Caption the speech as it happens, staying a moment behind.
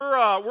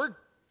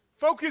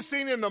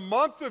focusing in the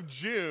month of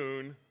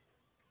June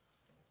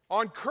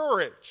on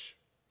courage.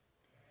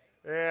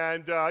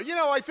 And,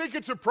 I think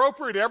it's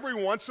appropriate every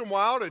once in a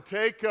while to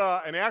take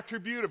an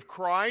attribute of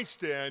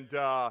Christ and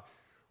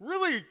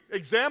really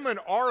examine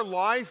our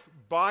life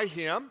by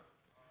Him.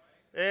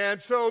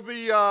 And so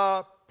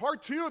the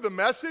part 2 of the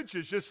message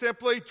is just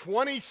simply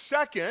 20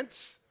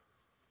 seconds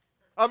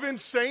of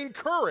insane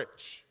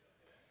courage.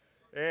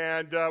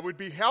 And it would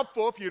be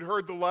helpful if you'd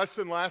heard the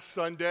lesson last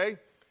Sunday,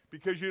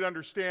 because you'd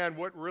understand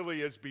what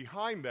really is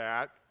behind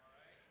that.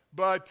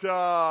 But,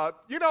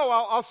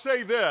 I'll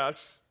say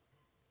this.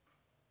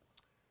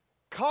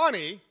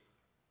 Connie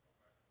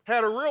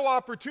had a real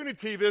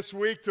opportunity this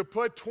week to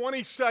put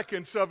 20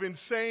 seconds of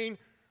insane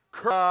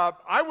courage.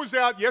 I was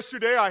out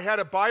yesterday. I had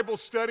a Bible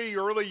study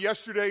early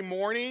yesterday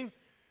morning.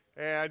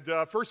 And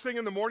first thing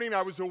in the morning,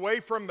 I was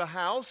away from the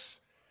house.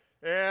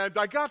 And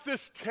I got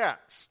this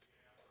text.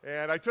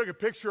 And I took a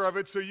picture of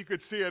it so you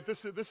could see it.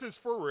 This is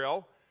for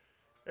real.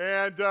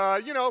 And,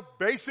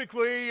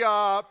 basically,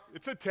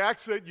 it's a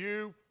text that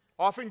you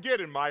often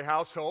get in my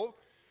household.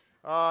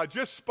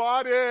 Just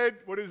spotted,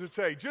 what does it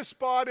say? Just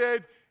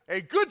spotted a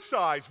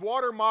good-sized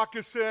water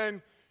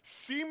moccasin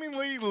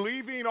seemingly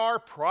leaving our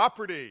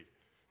property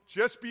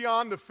just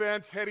beyond the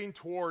fence heading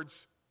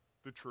towards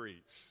the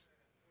trees.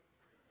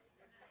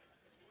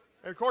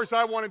 And, of course,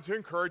 I wanted to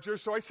encourage her,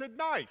 so I said,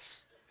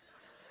 nice.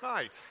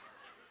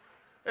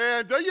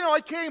 And,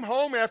 I came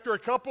home after a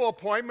couple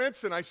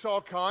appointments, and I saw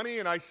Connie,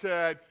 and I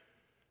said,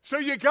 so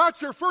you got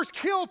your first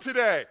kill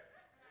today.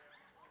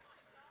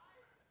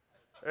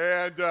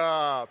 And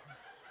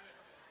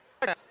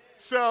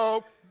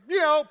so,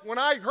 when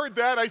I heard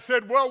that, I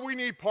said, well, we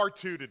need part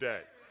 2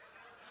 today.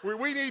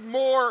 We need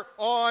more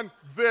on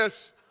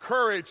this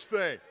courage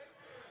thing.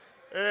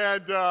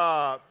 And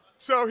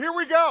so here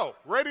we go,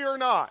 ready or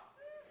not.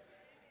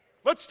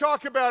 Let's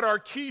talk about our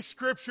key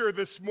scripture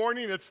this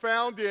morning. It's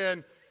found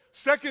in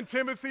 2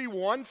 Timothy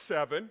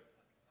 1:7.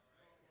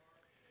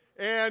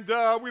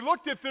 And we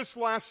looked at this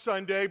last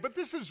Sunday, but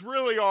this is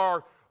really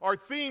our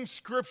theme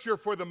scripture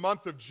for the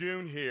month of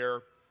June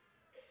here.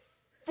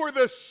 For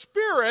the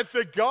Spirit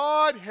that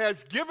God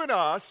has given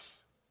us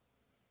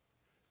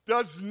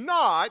does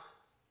not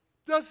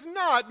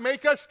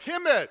make us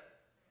timid.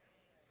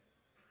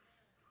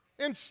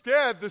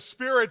 Instead, the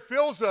Spirit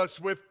fills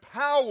us with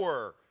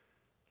power,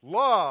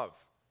 love,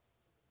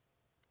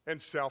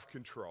 and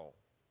self-control.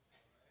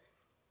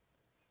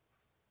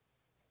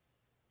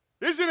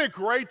 Isn't it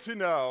great to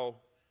know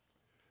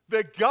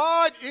that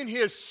God in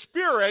His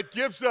Spirit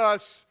gives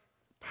us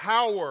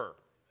power?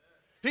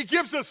 He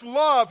gives us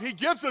love, He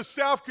gives us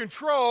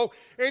self-control,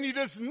 and He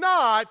does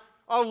not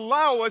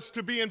allow us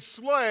to be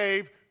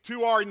enslaved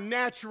to our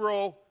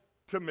natural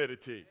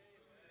timidity.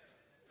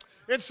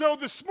 And so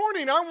this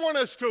morning I want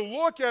us to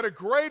look at a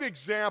great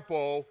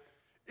example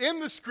in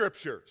the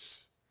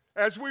Scriptures,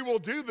 as we will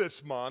do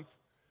this month,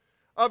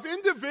 of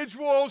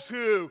individuals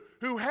who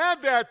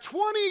had that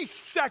 20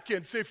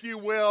 seconds, if you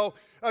will,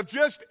 of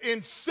just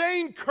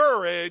insane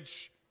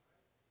courage,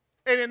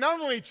 and it not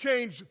only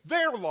changed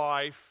their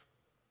life,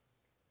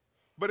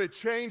 but it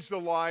changed the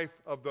life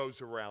of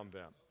those around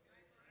them.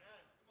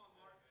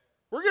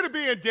 We're going to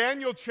be in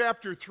Daniel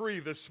chapter 3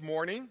 this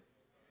morning,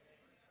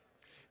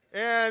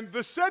 and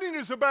the setting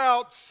is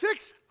about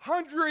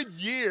 600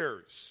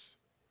 years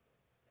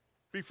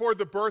before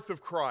the birth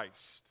of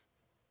Christ.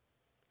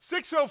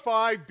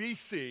 605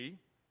 BC,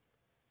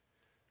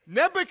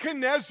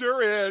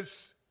 Nebuchadnezzar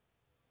is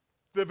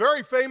the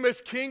very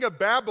famous king of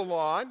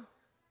Babylon,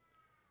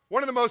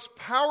 one of the most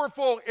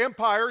powerful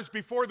empires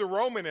before the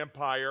Roman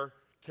Empire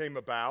came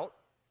about.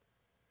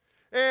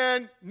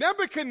 And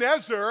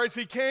Nebuchadnezzar, as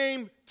he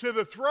came to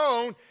the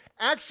throne,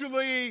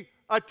 actually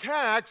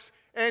attacks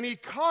and he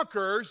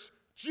conquers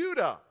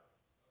Judah.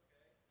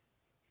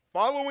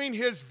 Following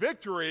his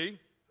victory,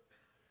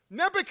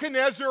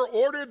 Nebuchadnezzar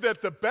ordered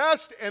that the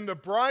best and the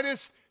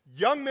brightest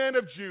young men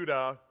of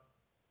Judah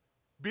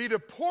be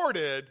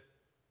deported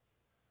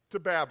to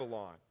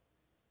Babylon.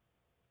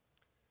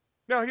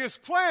 Now, his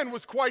plan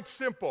was quite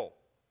simple.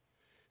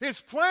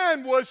 His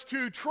plan was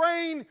to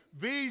train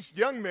these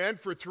young men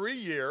for 3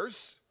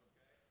 years,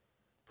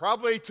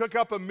 probably took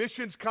up a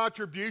missions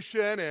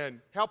contribution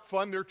and helped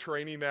fund their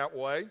training that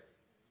way.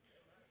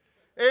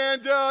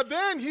 And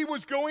then he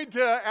was going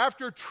to,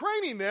 after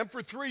training them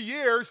for 3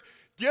 years,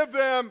 give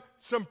them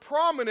some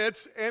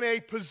prominence and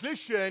a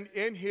position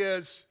in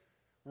his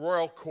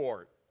royal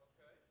court.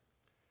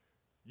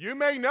 You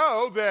may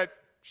know that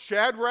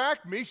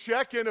Shadrach,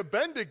 Meshach, and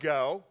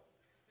Abednego,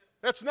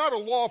 that's not a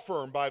law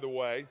firm, by the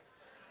way.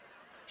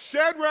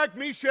 Shadrach,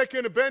 Meshach,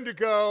 and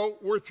Abednego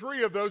were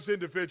 3 of those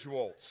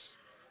individuals.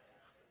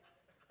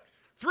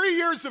 3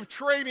 years of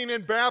training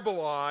in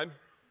Babylon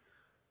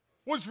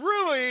was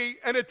really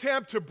an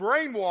attempt to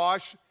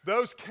brainwash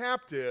those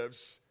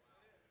captives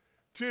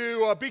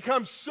to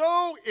become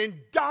so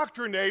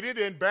indoctrinated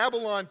in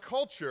Babylon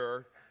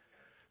culture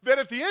that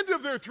at the end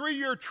of their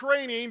 3-year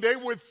training, they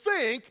would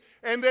think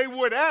and they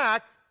would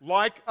act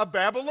like a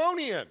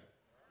Babylonian.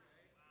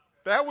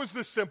 That was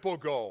the simple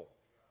goal.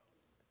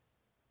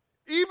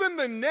 even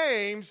the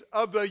names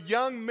of the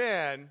young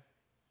men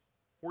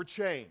were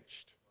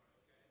changed.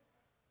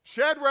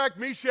 Shadrach,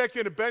 Meshach,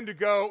 and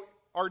Abednego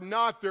are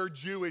not their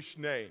Jewish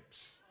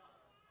names.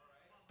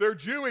 Their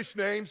Jewish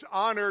names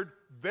honored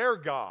their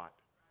God,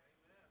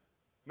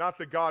 not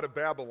the God of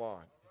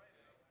Babylon.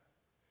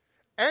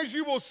 As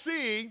you will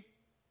see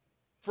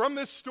from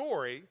this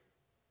story,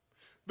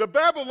 the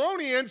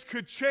Babylonians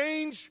could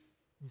change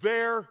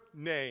their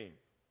name.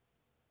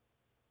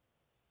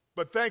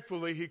 But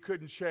thankfully, he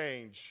couldn't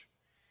change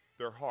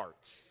their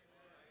hearts.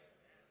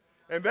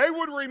 And they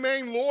would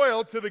remain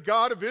loyal to the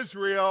God of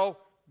Israel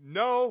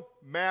no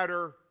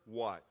matter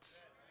what.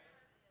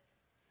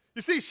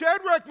 You see,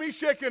 Shadrach,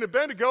 Meshach, and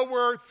Abednego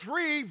were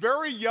three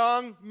very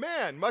young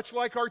men, much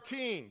like our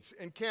teens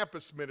in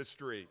campus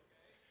ministry.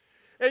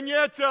 And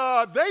yet,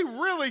 they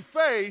really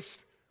faced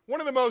one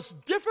of the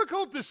most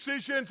difficult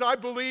decisions I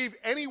believe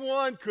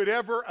anyone could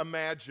ever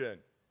imagine.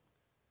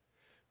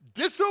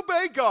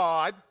 Disobey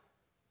God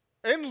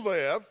and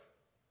live,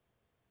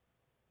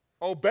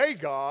 obey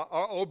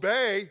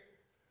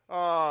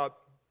the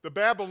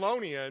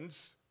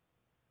Babylonians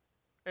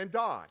and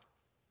die.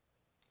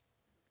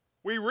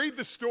 We read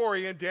the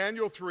story in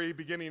Daniel 3,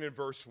 beginning in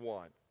verse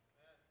 1.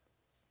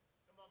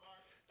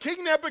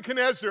 King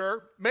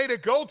Nebuchadnezzar made a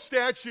gold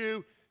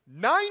statue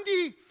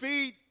 90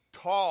 feet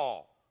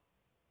tall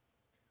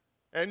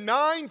and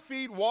 9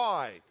 feet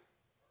wide.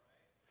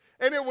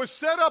 And it was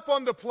set up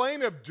on the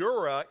plain of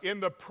Dura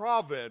in the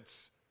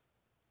province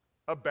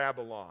of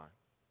Babylon.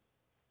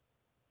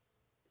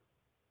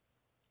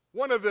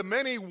 One of the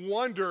many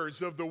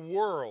wonders of the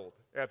world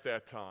at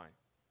that time.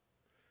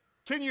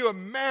 Can you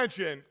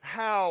imagine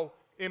how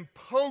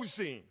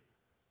imposing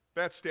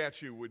that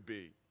statue would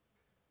be?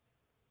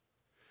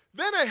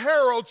 Then a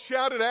herald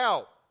shouted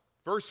out,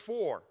 verse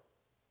 4,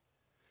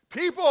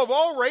 "People of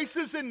all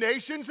races and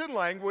nations and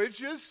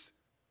languages,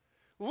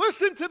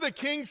 listen to the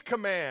king's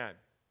command.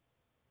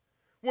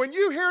 When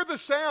you hear the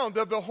sound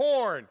of the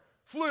horn,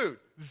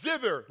 flute,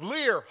 zither,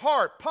 lyre,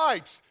 harp,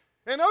 pipes,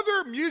 and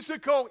other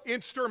musical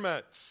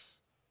instruments,"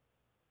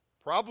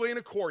 probably an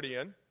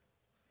accordion,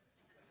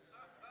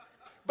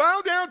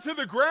 "bow down to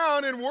the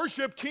ground and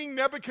worship King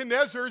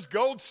Nebuchadnezzar's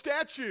gold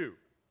statue.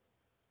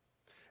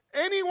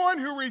 Anyone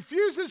who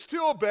refuses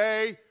to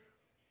obey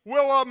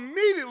will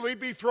immediately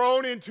be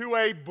thrown into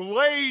a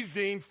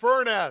blazing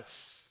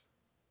furnace."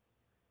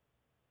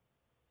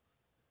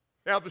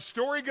 Now, the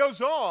story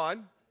goes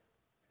on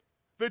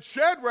that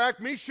Shadrach,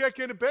 Meshach,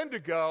 and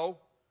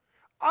Abednego,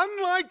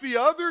 unlike the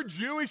other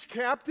Jewish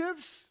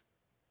captives,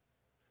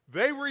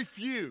 they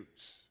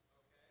refuse.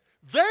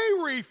 They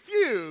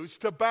refuse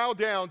to bow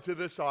down to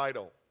this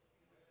idol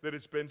that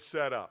has been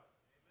set up.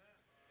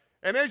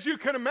 And as you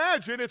can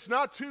imagine, it's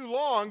not too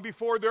long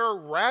before they're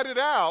ratted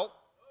out.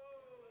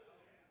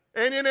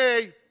 And in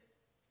a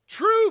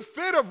true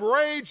fit of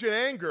rage and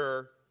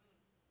anger,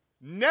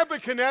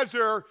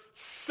 Nebuchadnezzar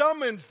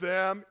summons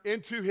them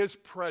into his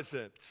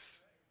presence.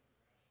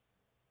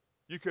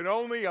 You can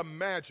only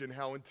imagine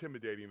how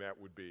intimidating that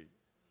would be.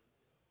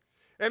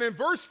 And in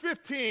verse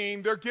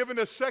 15, they're given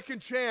a second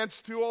chance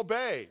to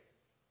obey.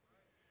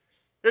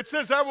 It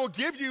says, "I will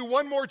give you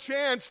one more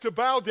chance to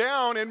bow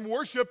down and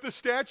worship the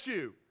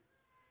statue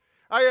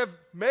I have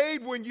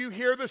made when you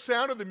hear the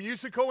sound of the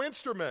musical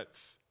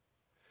instruments.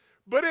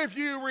 But if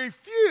you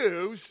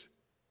refuse,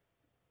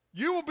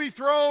 you will be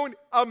thrown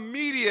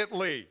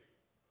immediately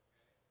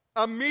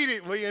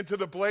into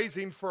the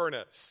blazing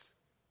furnace.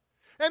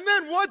 And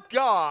then what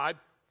God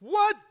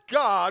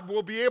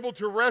will be able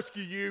to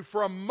rescue you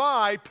from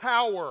my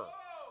power?"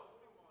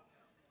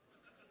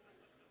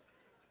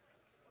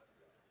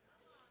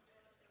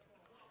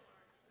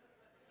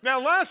 Now,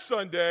 last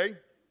Sunday,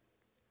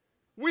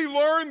 we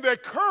learned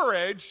that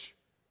courage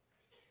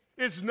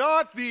is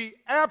not the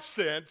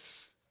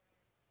absence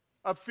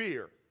of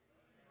fear.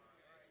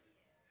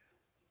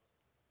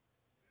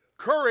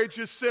 Courage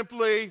is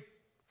simply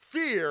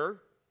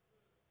fear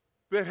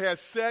that has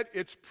said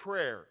its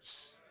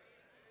prayers.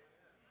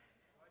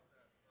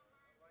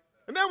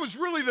 And that was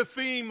really the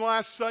theme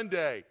last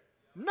Sunday.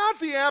 Not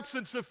the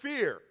absence of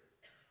fear,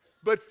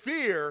 but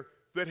fear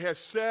that has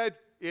said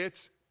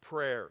its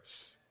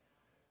prayers.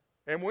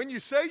 And when you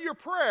say your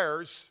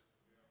prayers,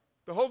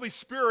 the Holy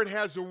Spirit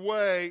has a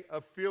way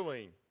of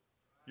filling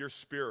your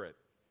spirit.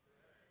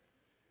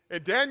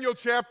 In Daniel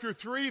chapter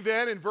 3,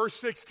 then, in verse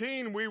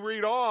 16, we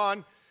read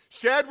on,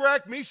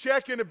 Shadrach,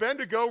 Meshach, and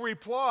Abednego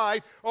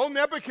replied, "O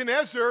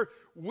Nebuchadnezzar,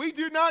 we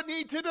do not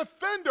need to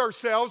defend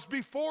ourselves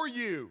before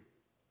you.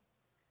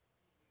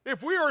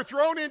 If we are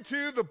thrown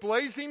into the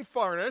blazing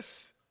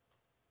furnace,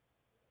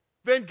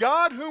 then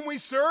God whom we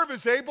serve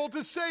is able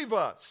to save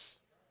us.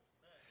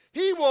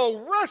 He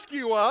will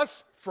rescue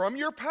us from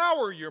your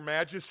power, your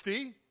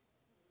majesty.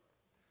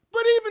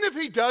 But even if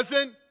he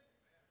doesn't,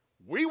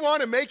 we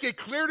want to make it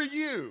clear to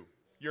you,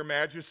 your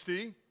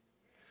majesty,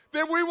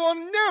 that we will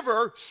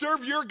never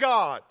serve your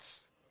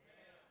gods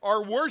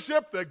or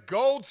worship the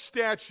gold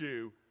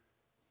statue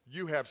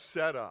you have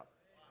set up."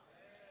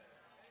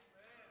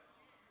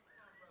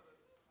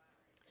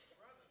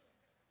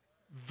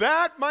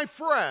 That, my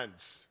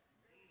friends,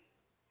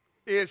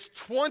 is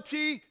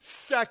 20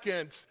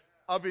 seconds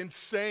of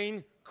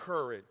insane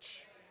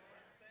courage.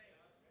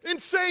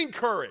 Insane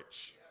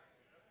courage.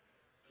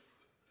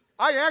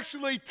 I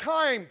actually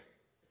timed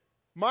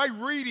my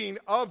reading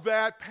of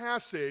that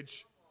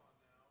passage,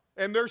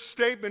 and their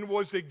statement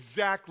was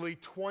exactly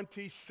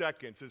 20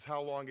 seconds is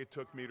how long it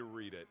took me to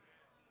read it.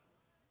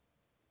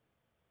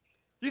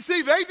 You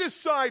see, they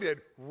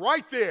decided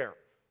right there,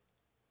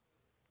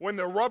 when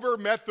the rubber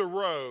met the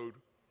road,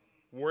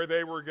 where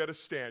they were going to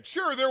stand.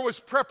 Sure, there was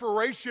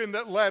preparation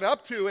that led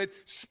up to it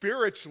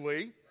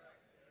spiritually.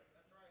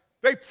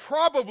 They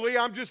probably,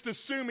 I'm just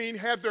assuming,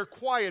 had their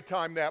quiet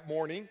time that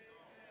morning.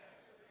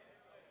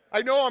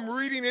 I know I'm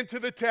reading into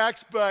the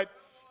text, but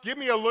give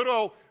me a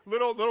little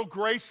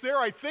grace there.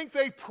 I think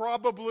they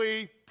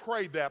probably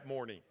prayed that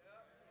morning.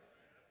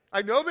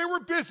 I know they were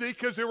busy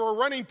because they were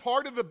running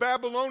part of the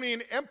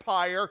Babylonian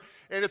Empire,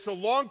 and it's a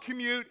long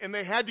commute, and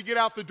they had to get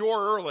out the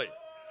door early.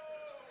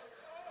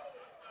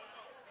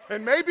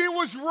 And maybe it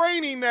was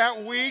raining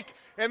that week,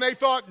 and they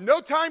thought,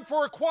 no time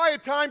for a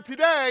quiet time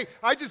today.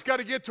 I just got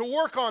to get to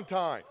work on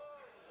time.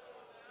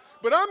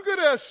 But I'm going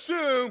to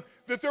assume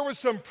that there was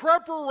some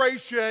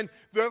preparation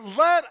that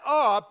led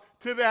up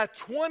to that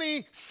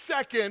 20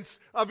 seconds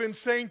of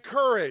insane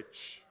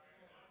courage.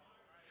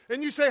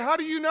 And you say, how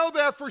do you know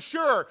that for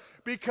sure?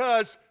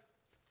 Because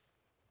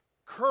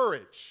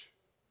courage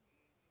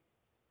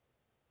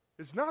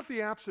is not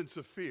the absence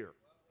of fear,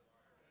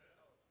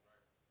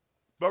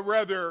 but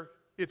rather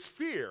it's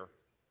fear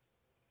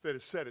that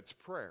has said its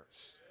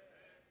prayers.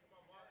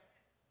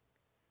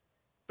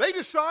 They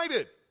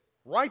decided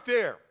right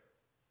there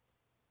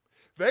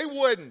they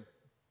wouldn't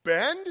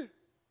bend,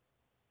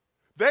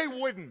 they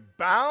wouldn't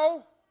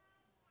bow,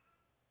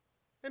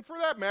 and for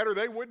that matter,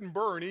 they wouldn't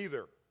burn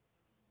either.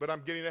 But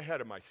I'm getting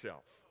ahead of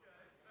myself.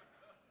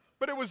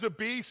 But it was a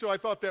bee, so I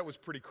thought that was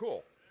pretty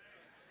cool.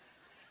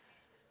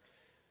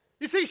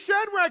 You see,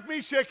 Shadrach,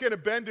 Meshach, and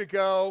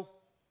Abednego,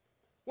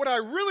 what I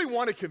really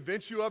want to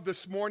convince you of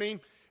this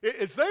morning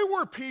is they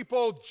were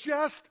people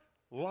just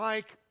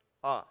like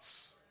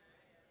us.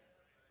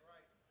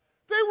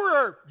 They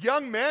were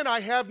young men,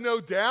 I have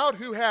no doubt,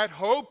 who had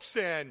hopes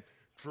and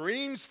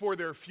dreams for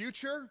their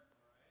future.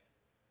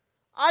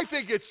 I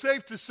think it's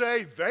safe to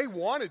say they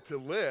wanted to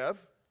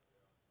live.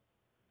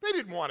 They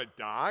didn't want to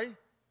die.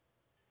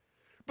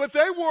 But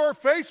they were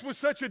faced with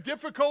such a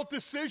difficult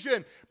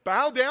decision: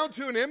 bow down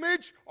to an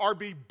image or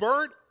be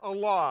burnt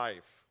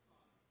alive.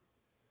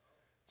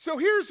 So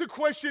here's a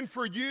question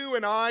for you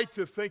and I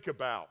to think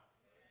about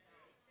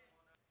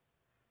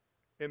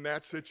in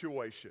that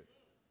situation.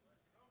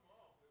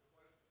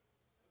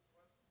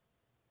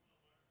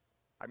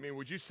 I mean,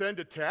 would you send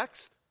a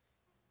text?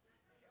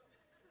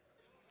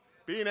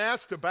 Being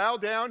asked to bow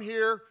down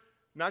here,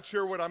 not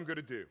sure what I'm going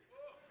to do.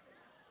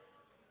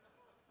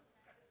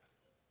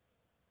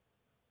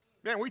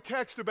 Man, we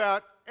text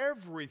about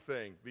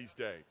everything these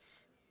days.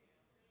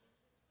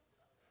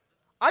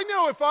 I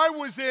know if I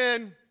was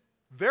in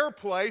their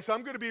place,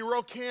 I'm going to be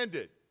real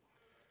candid.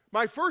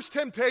 My first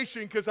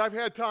temptation, because I've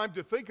had time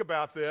to think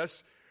about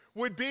this,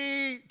 would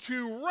be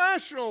to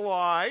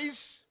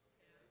rationalize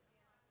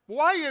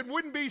why it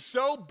wouldn't be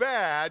so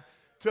bad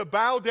to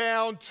bow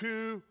down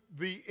to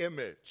the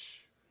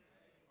image.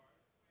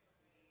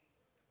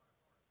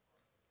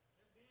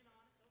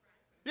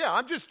 Yeah,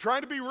 I'm just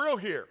trying to be real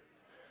here.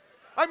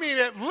 I mean,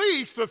 at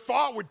least the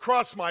thought would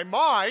cross my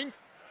mind.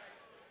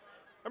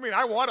 I mean,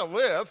 I want to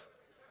live.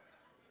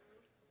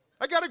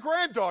 I got a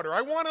granddaughter.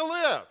 I want to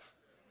live.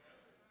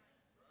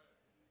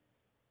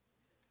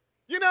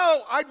 You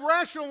know, I'd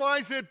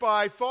rationalize it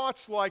by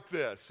thoughts like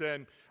this,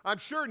 and I'm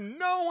sure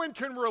no one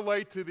can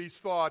relate to these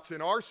thoughts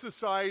in our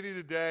society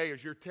today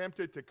as you're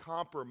tempted to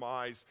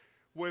compromise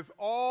with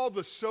all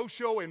the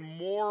social and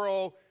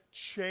moral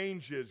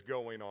changes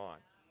going on.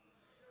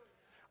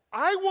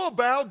 I will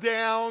bow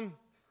down,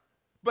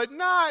 but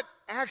not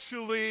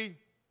actually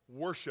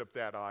worship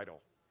that idol.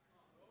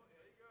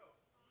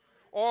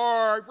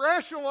 Or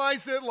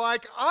rationalize it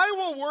like, I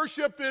will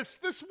worship this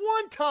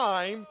one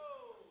time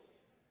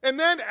and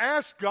then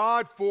ask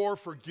God for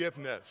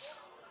forgiveness.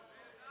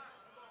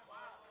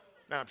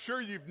 Now, I'm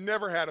sure you've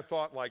never had a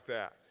thought like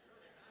that.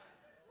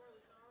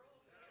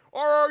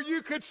 Or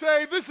you could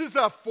say, this is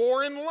a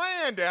foreign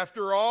land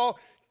after all.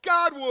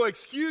 God will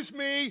excuse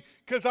me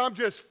because I'm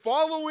just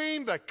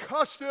following the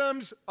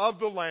customs of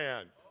the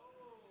land.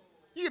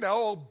 You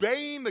know,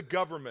 obeying the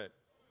government.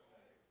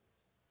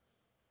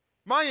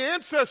 My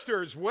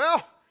ancestors,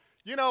 well,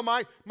 you know,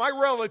 my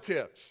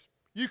relatives.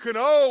 You can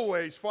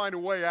always find a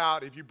way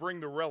out if you bring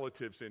the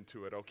relatives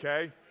into it,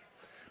 okay?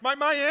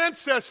 My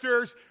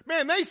ancestors,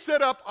 man, they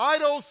set up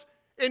idols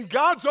in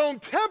God's own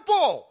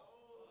temple.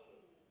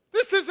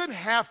 This isn't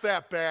half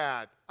that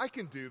bad. I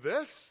can do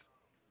this.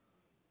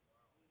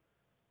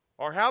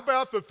 Or how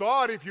about the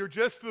thought, if you're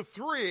just the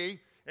three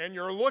and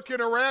you're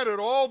looking around at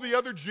all the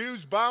other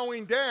Jews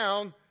bowing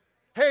down,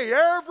 hey,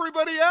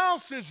 everybody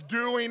else is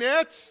doing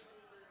it.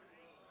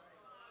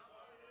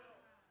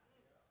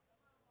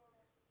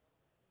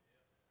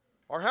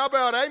 Or how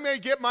about I may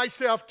get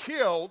myself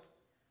killed?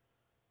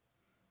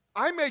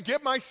 I may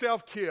get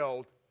myself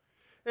killed,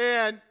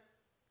 and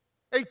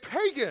a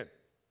pagan,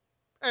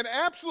 an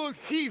absolute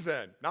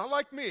heathen, not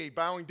like me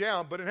bowing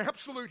down, but an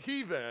absolute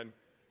heathen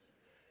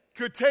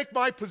could take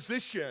my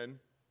position,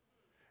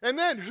 and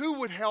then who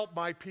would help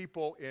my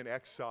people in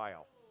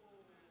exile?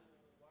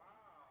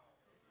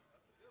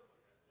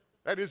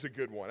 That is a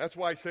good one. That's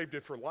why I saved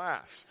it for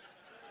last.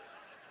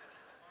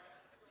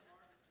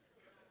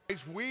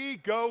 As we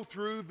go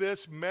through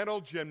this mental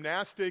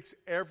gymnastics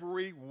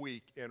every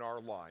week in our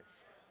life,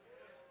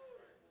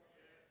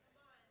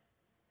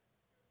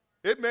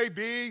 it may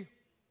be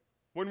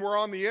when we're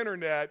on the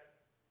internet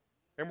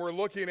and we're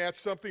looking at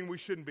something we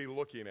shouldn't be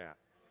looking at.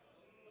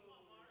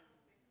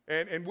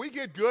 And we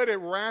get good at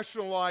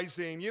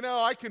rationalizing,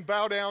 I can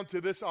bow down to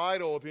this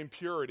idol of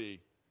impurity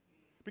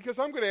because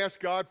I'm going to ask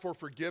God for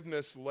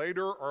forgiveness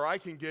later, or I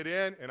can get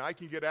in and I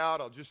can get out.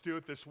 I'll just do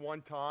it this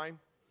one time.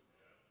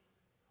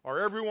 Or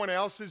everyone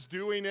else is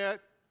doing it.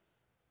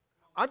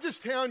 I'm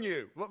just telling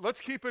you, let's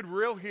keep it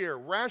real here.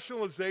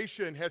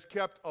 Rationalization has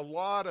kept a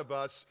lot of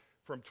us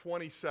from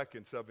 20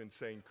 seconds of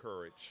insane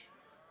courage.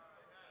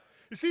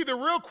 You see, the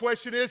real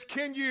question is,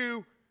 can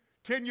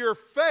your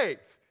faith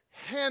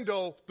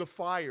handle the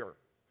fire?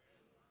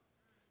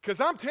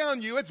 Because I'm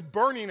telling you, it's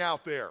burning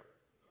out there.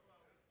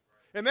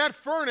 And that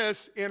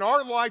furnace in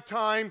our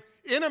lifetime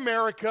in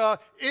America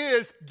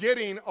is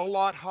getting a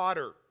lot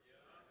hotter.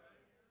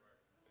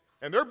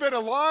 And there have been a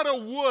lot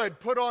of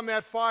wood put on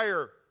that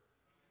fire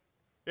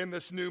in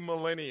this new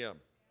millennium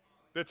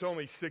that's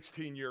only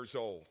 16 years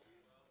old.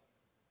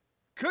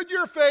 Could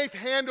your faith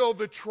handle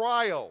the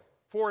trial,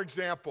 for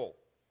example,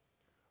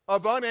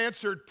 of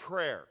unanswered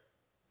prayer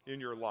in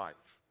your life?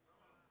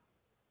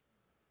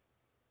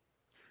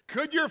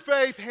 Could your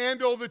faith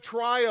handle the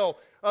trial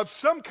of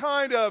some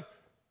kind of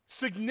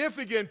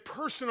significant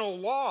personal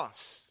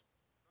loss?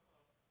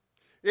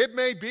 It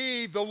may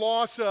be the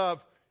loss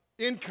of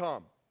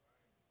income.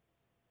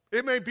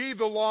 It may be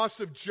the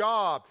loss of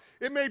job.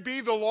 It may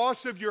be the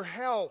loss of your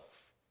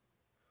health.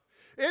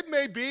 It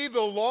may be the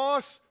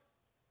loss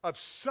of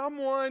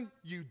someone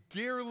you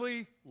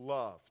dearly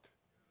loved.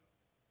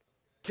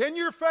 Can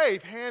your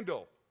faith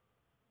handle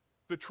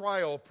the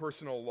trial of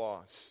personal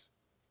loss?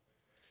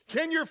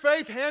 Can your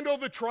faith handle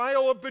the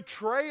trial of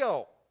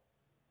betrayal?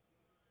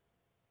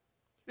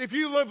 If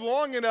you live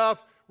long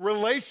enough,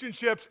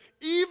 relationships,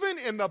 even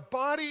in the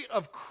body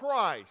of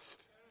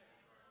Christ,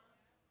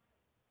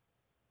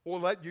 will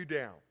let you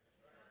down.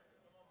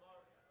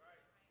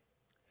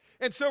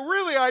 And so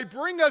really, I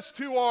bring us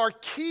to our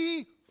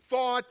key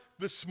thought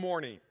this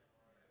morning.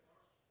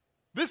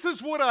 This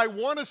is what I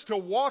want us to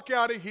walk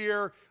out of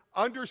here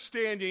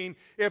understanding.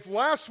 If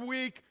last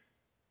week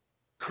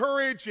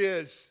courage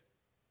is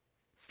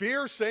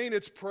fear saying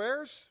its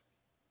prayers,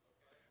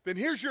 then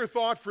here's your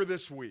thought for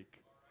this week.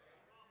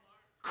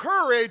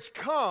 Courage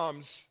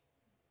comes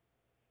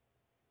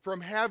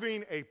from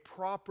having a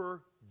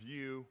proper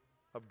view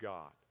of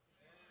God.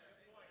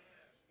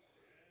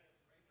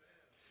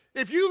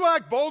 If you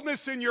lack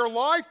boldness in your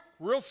life,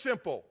 real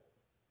simple.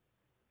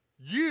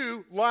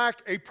 You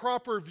lack a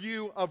proper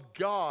view of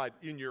God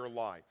in your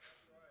life.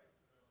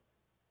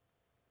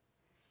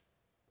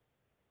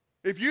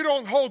 If you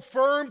don't hold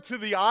firm to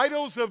the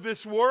idols of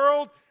this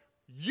world,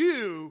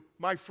 you,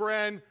 my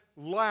friend,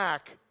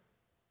 lack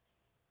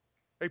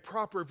a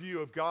proper view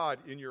of God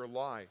in your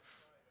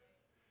life.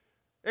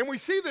 And we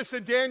see this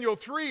in Daniel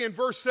 3 in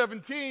verse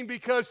 17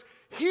 because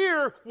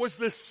here was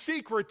the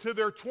secret to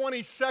their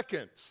 20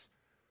 seconds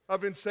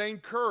of insane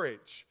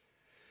courage.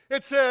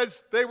 It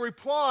says, they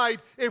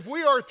replied, if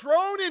we are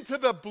thrown into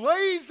the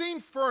blazing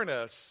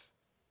furnace,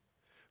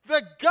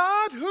 the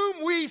God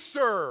whom we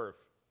serve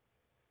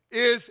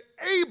is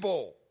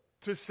able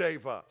to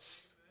save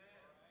us.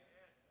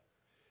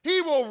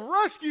 He will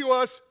rescue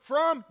us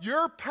from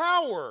your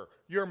power,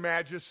 your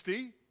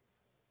majesty.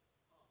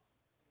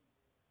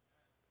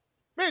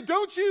 Man,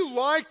 don't you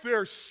like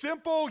their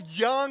simple,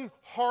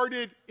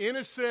 young-hearted,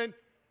 innocent,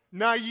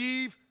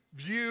 naive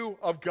view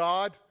of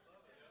God?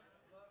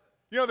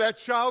 You know, that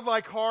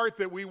childlike heart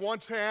that we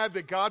once had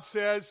that God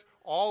says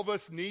all of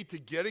us need to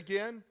get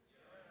again?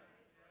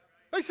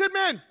 They said,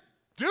 man,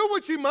 do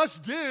what you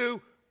must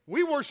do.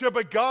 We worship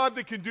a God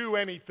that can do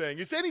anything.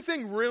 Is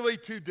anything really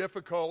too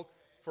difficult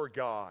for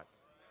God?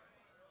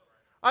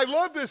 I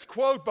love this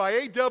quote by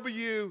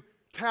A.W.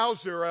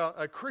 Tozer,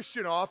 a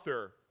Christian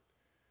author.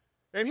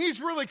 And he's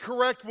really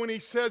correct when he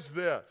says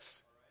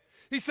this.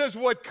 He says,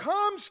 what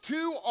comes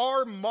to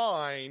our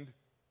mind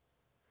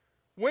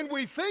when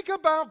we think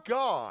about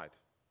God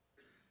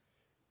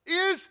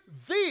is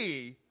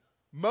the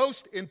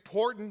most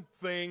important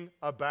thing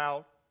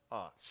about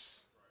us.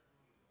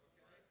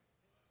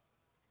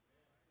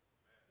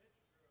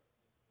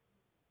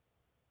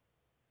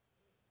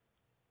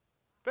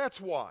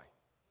 That's why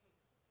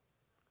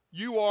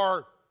you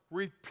are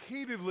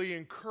repeatedly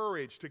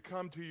encouraged to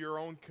come to your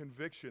own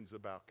convictions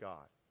about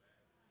God.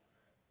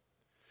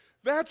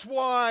 That's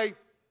why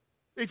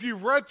if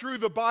you've read through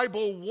the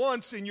Bible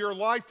once in your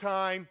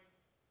lifetime,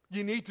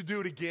 you need to do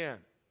it again.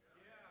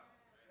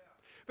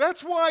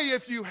 That's why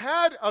if you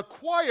had a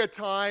quiet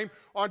time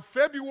on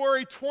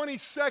February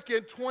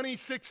 22nd,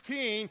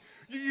 2016,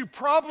 you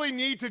probably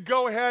need to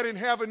go ahead and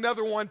have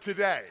another one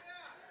today.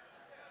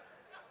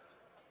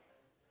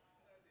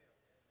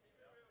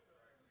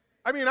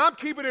 I mean, I'm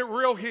keeping it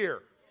real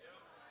here.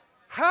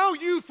 How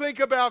you think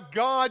about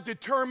God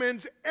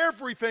determines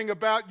everything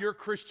about your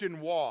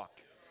Christian walk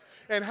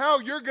and how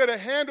you're going to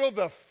handle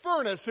the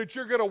furnace that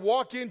you're going to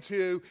walk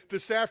into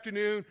this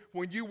afternoon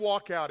when you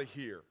walk out of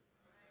here.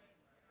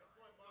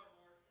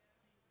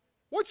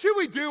 What should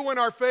we do when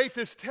our faith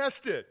is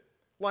tested,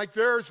 like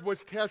theirs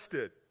was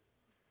tested?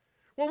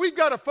 Well, we've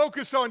got to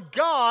focus on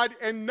God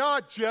and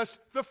not just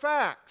the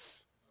facts.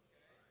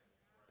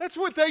 That's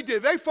what they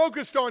did. They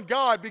focused on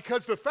God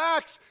because the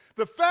facts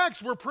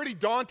were pretty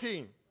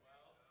daunting.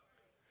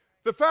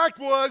 The fact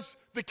was,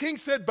 the king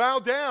said, bow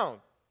down.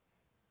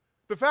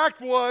 The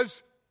fact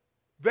was,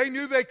 they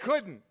knew they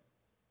couldn't.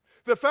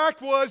 The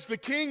fact was, the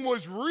king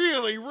was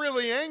really,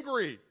 really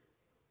angry.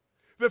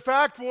 The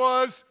fact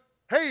was,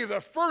 hey,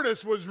 the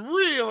furnace was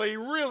really,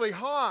 really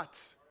hot.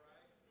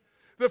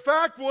 The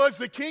fact was,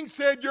 the king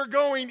said, you're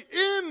going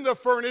in the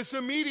furnace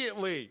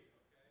immediately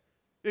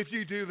if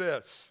you do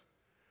this.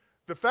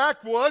 The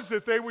fact was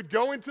that they would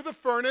go into the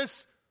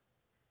furnace,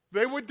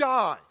 they would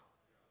die.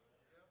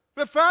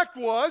 The fact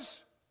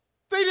was,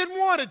 they didn't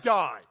want to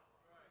die.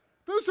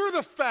 Those are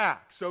the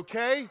facts,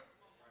 okay?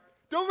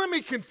 Don't let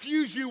me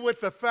confuse you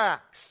with the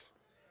facts.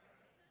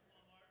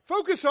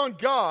 Focus on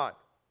God.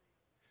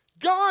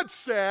 God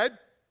said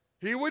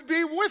he would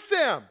be with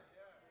them.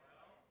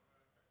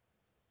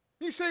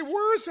 You say,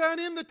 where is that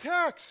in the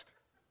text?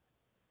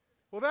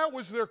 Well, that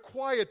was their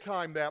quiet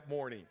time that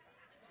morning.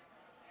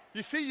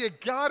 You see, you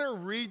got to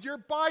read your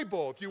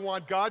Bible if you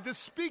want God to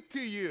speak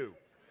to you.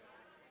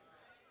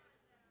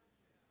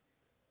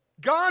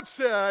 God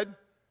said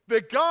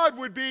that God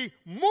would be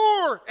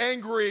more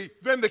angry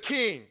than the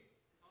king.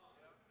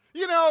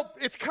 You know,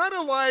 it's kind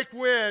of like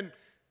when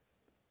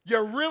you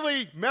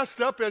really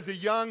messed up as a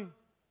young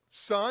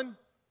son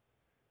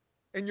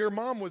and your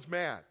mom was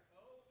mad.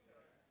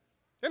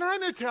 And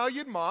I'm an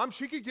Italian mom.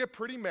 She could get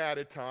pretty mad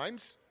at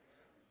times.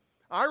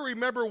 I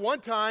remember one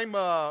time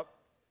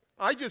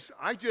I just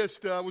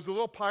was a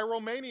little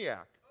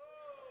pyromaniac.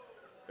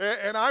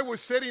 And I was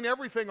setting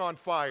everything on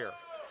fire.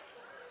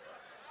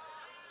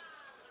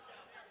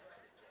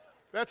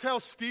 That's how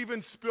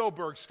Steven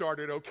Spielberg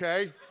started,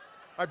 okay?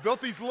 I built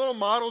these little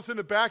models in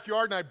the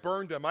backyard and I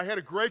burned them. I had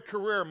a great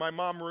career. My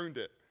mom ruined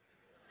it.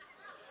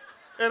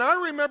 And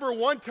I remember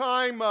one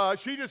time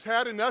she just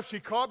had enough.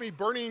 She caught me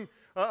burning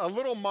a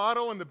little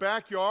model in the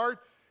backyard.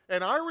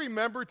 And I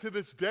remember to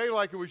this day,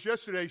 like it was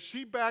yesterday,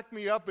 she backed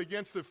me up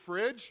against the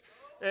fridge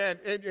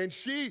and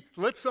she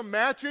lit some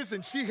matches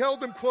and she held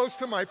them close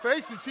to my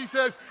face and she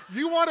says,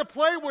 "You want to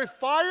play with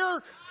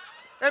fire?"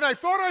 And I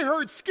thought I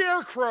heard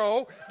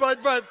scarecrow, but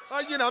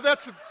you know,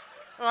 that's,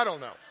 I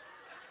don't know.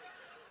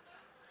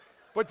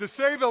 But to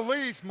say the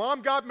least,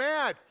 Mom got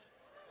mad.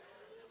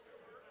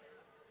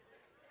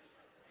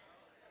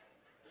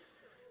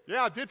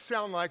 Yeah, it did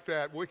sound like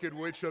that Wicked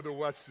Witch of the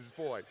West's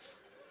voice.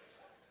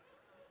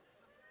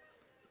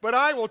 But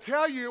I will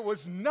tell you, it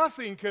was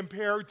nothing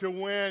compared to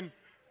when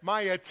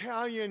my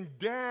Italian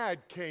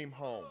dad came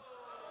home.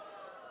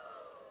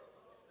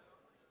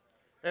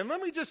 And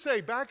let me just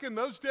say, back in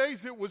those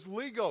days, it was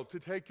legal to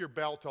take your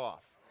belt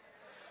off.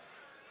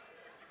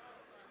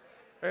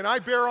 And I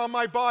bear on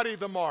my body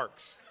the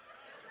marks.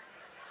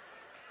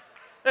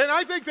 And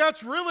I think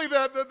that's really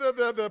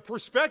the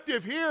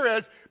perspective here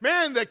as,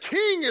 man, the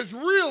king is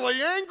really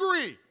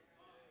angry.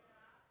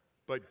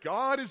 But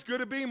God is going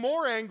to be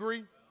more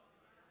angry.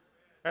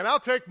 And I'll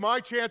take my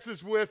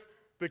chances with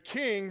the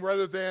king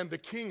rather than the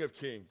King of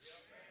Kings.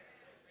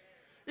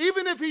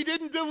 Even if he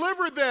didn't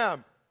deliver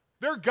them,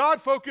 their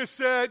God focus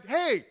said,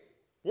 hey,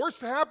 worst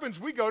happens,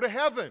 we go to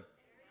heaven.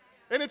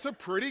 And it's a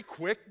pretty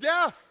quick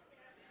death.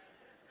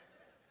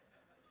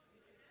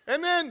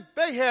 And then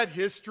they had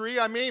history.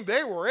 I mean,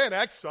 they were in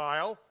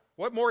exile.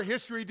 What more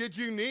history did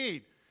you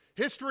need?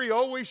 History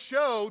always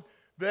showed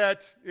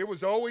that it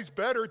was always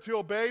better to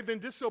obey than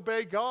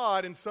disobey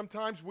God, and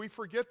sometimes we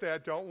forget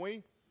that, don't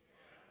we?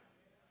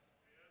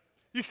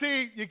 You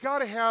see, you got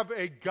to have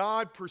a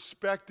God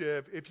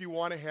perspective if you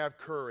want to have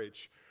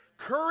courage.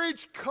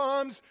 Courage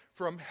comes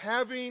from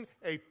having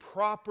a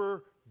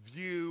proper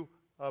view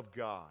of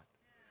God.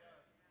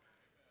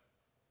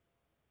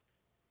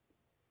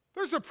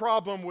 There's a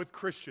problem with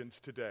Christians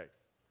today.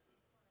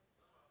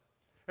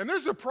 And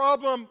there's a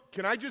problem,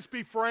 can I just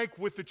be frank,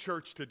 with the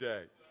church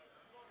today.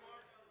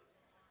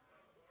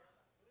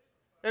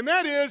 And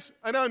that is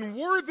an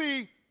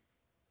unworthy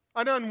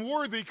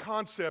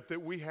concept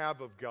that we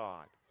have of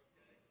God.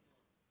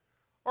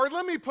 Or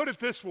let me put it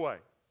this way.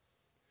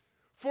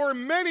 For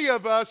many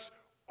of us,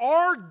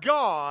 our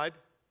God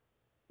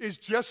is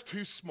just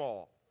too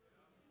small.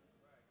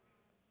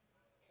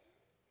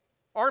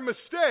 Our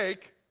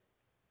mistake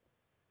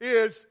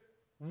is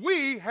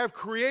we have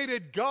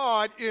created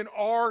God in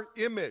our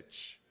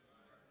image.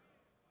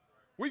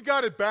 We've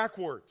got it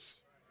backwards.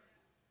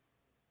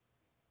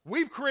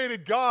 We've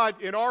created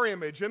God in our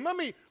image. And let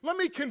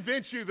me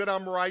convince you that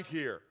I'm right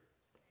here.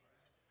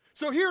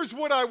 So here's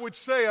what I would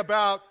say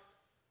about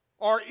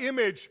our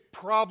image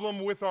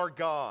problem with our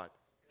God,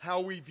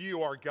 how we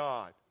view our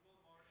God.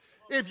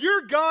 If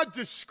your God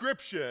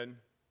description,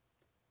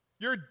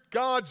 your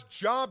God's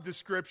job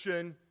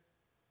description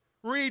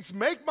reads,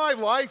 make my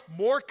life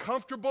more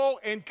comfortable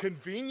and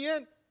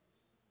convenient,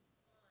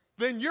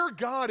 then your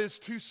God is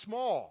too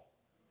small.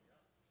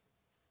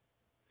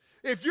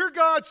 If your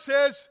God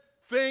says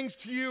things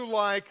to you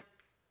like,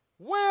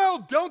 well,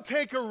 don't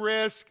take a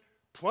risk,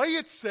 play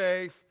it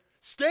safe,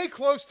 stay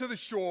close to the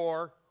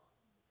shore,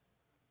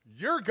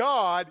 your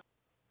God,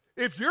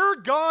 if your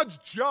God's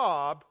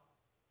job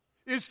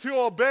is to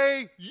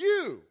obey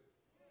you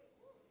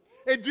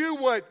and do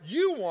what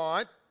you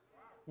want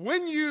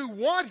when you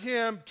want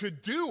him to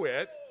do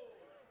it,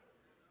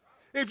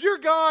 if your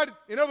God,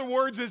 in other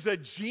words, is a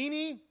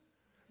genie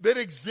that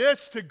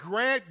exists to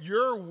grant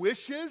your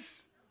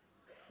wishes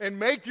and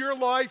make your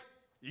life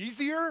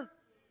easier,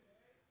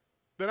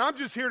 then I'm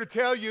just here to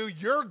tell you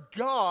your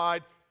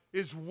God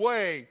is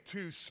way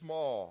too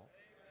small.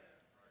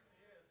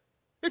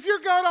 If your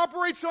God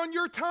operates on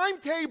your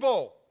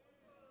timetable,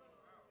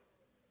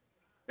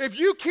 if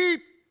you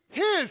keep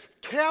his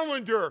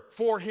calendar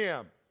for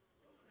him,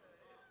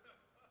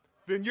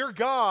 then your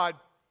God,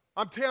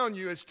 I'm telling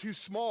you, is too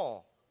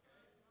small.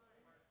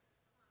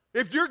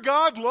 If your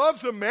God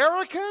loves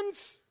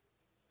Americans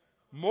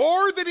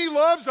more than he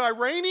loves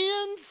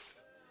Iranians,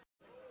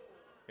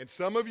 and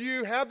some of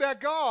you have that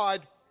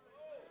God,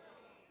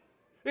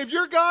 if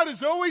your God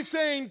is always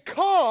saying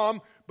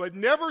come but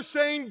never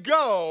saying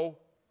go,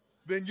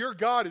 then your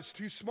God is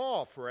too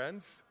small,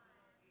 friends.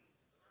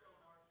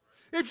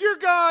 If your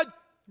God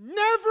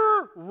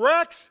never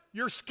wrecks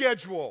your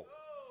schedule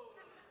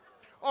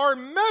or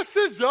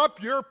messes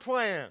up your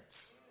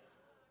plans,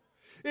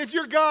 if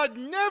your God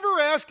never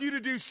asks you to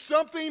do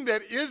something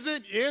that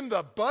isn't in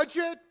the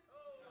budget,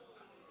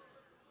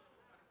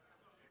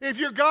 if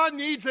your God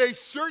needs a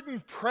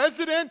certain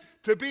president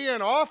to be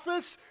in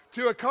office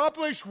to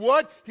accomplish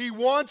what he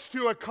wants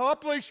to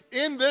accomplish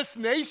in this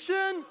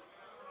nation,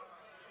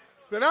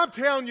 then I'm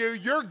telling you,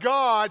 your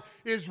God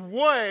is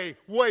way,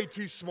 way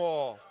too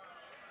small.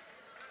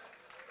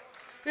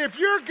 If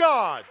your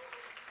God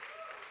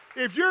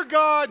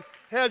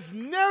has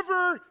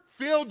never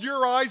filled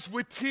your eyes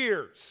with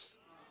tears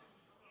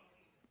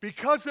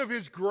because of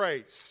his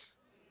grace,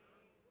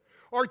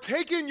 or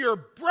taken your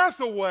breath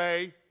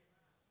away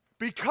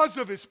because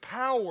of his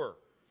power,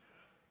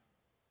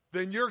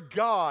 then your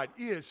God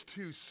is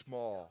too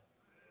small.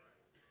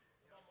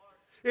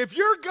 If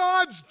your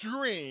God's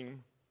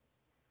dream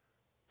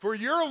for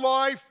your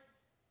life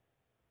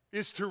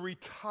is to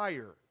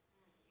retire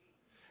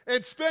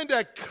and spend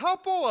a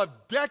couple of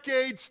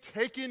decades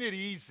taking it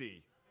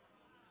easy,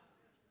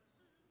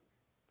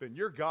 then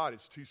your God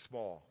is too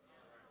small.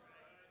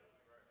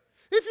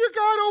 If your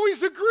God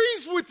always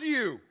agrees with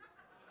you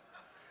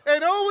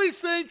and always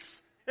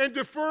thinks and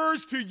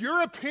defers to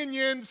your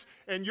opinions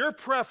and your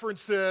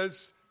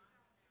preferences,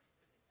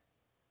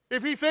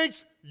 if he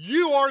thinks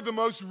you are the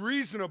most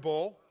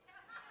reasonable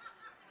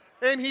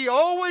and he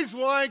always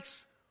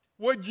likes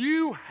what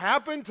you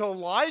happen to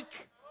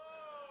like,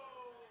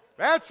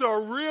 that's a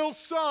real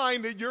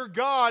sign that your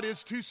God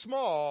is too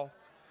small.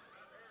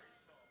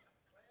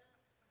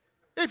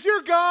 If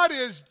your God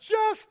is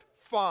just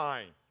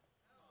fine,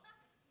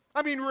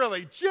 I mean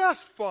really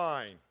just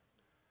fine,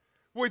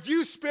 with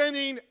you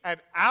spending an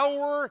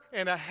hour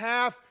and a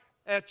half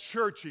at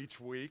church each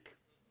week,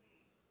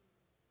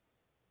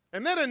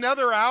 and then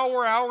another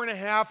hour, hour and a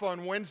half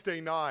on Wednesday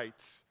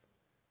nights,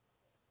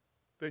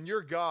 then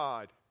your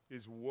God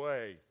is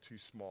way too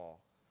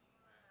small.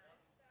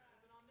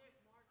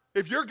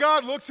 If your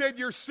God looks at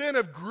your sin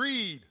of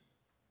greed,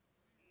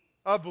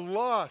 of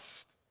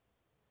lust,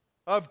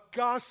 of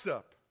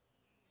gossip,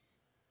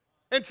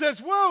 and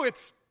says, well,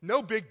 it's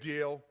no big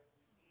deal,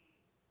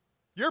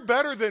 you're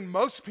better than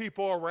most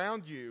people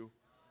around you,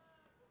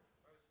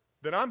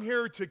 then I'm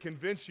here to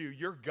convince you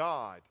your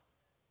God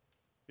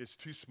is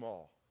too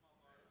small.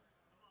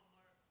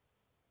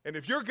 And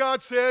if your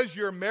God says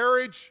your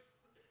marriage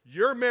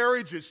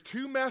is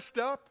too messed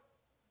up,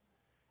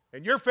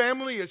 and your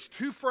family is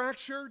too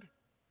fractured,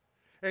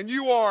 and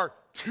you are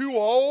too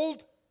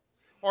old,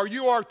 or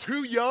you are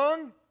too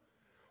young,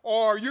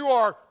 or you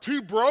are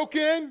too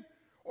broken,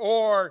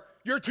 or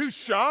you're too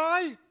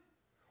shy,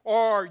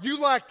 or you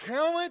lack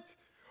talent,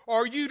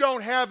 or you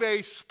don't have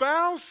a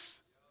spouse,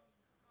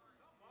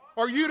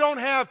 or you don't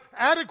have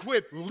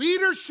adequate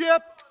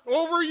leadership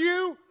over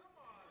you,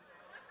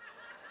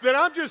 then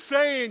I'm just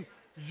saying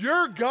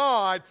your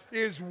God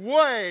is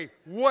way,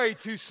 way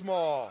too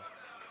small.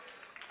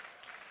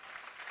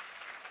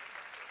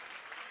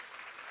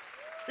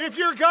 If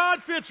your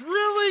God fits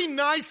really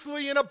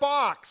nicely in a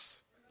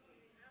box,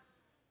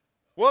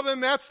 well, then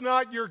that's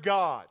not your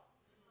God.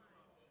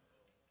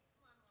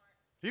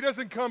 He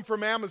doesn't come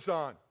from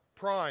Amazon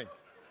Prime.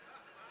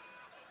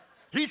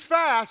 He's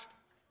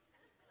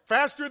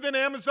faster than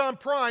Amazon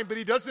Prime, but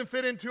he doesn't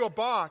fit into a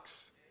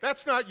box.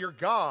 That's not your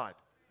God.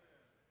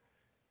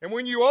 And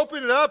when you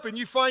open it up and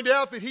you find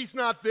out that he's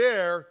not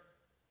there,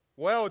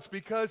 well, it's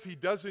because he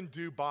doesn't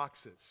do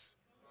boxes.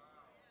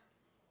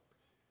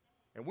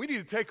 And we need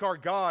to take our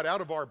God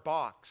out of our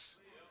box.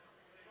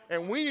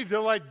 And we need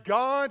to let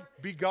God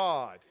be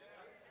God.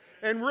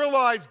 And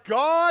realize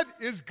God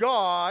is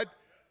God.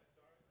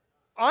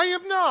 I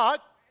am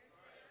not.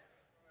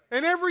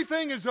 And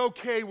everything is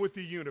okay with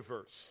the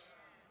universe.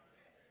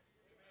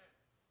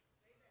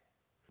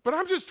 But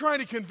I'm just trying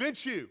to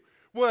convince you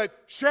what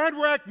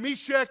Shadrach,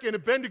 Meshach, and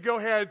Abednego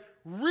had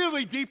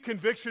really deep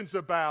convictions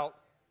about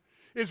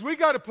is we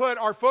got to put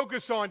our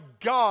focus on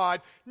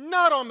God,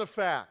 not on the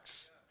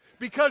facts.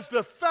 Because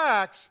the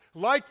facts,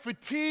 like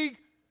fatigue,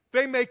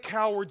 they make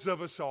cowards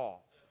of us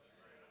all.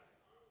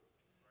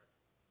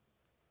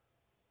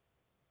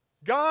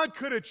 God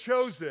could have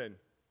chosen,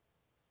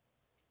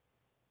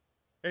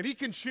 and he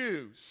can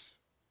choose,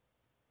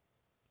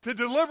 to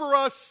deliver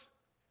us.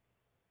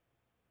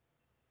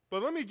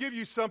 But let me give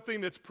you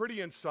something that's pretty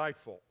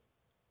insightful.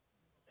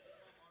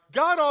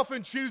 God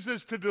often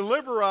chooses to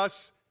deliver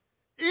us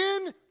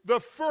in the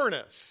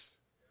furnace,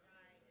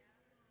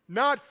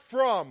 not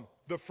from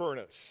the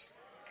furnace.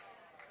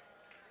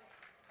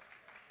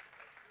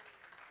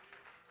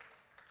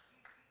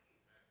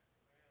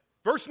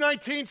 Verse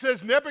 19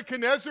 says,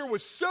 Nebuchadnezzar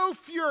was so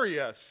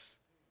furious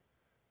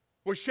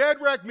with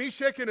Shadrach,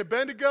 Meshach, and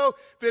Abednego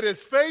that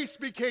his face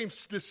became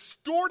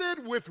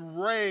distorted with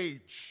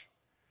rage.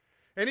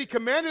 And he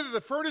commanded that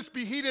the furnace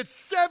be heated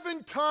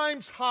 7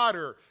 times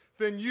hotter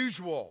than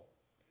usual.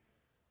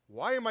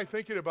 Why am I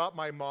thinking about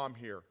my mom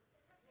here?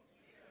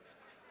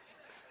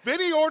 Then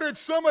he ordered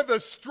some of the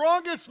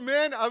strongest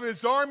men of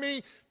his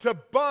army to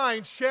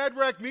bind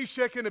Shadrach,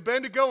 Meshach, and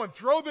Abednego and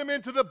throw them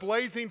into the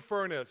blazing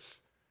furnace.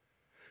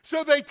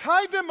 So they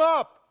tied them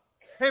up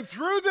and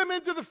threw them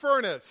into the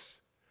furnace,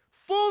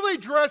 fully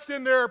dressed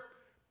in their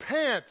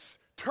pants,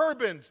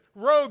 turbans,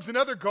 robes, and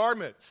other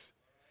garments.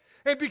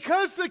 And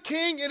because the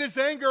king in his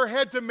anger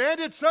had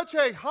demanded such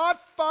a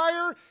hot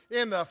fire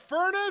in the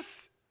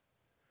furnace,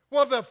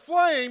 well, the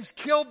flames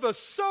killed the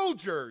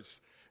soldiers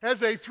as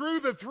they threw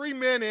the 3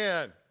 men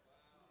in.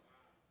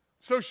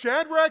 So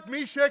Shadrach,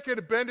 Meshach, and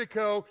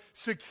Abednego,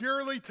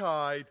 securely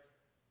tied,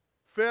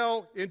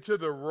 fell into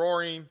the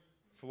roaring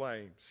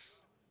flames.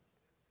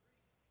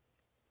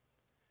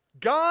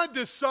 God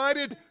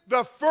decided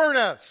the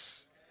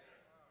furnace,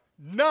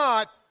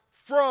 not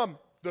from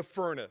the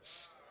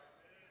furnace.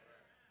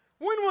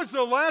 When was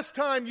the last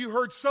time you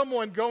heard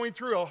someone going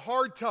through a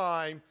hard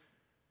time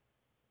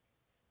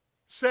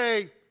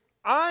say,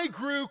 I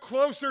grew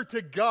closer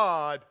to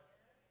God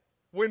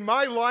when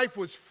my life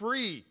was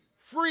free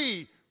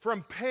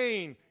from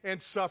pain and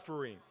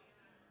suffering?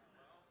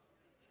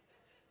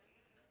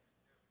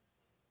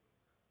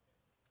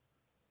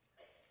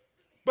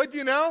 But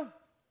you know,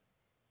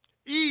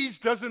 ease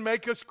doesn't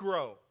make us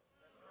grow.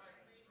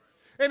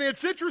 And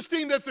it's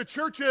interesting that the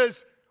church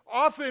is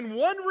often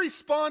one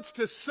response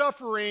to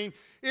suffering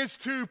is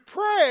to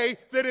pray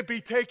that it be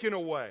taken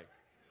away.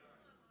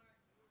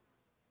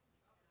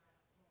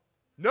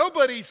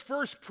 Nobody's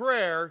first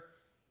prayer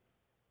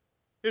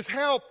is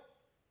help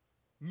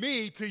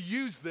me to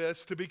use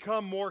this to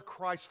become more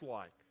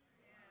Christ-like.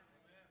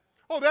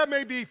 Oh, that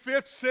may be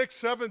 5th, 6th,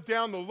 7th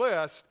down the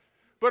list,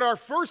 but our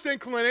first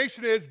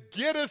inclination is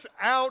get us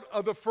out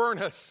of the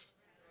furnace.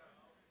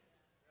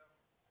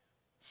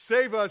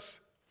 Save us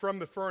from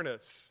the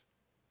furnace.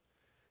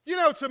 You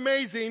know, it's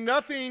amazing.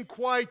 Nothing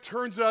quite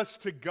turns us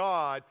to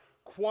God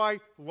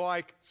quite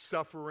like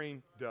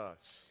suffering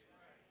does.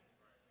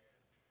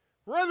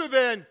 Rather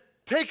than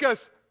take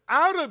us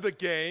out of the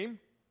game,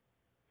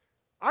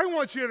 I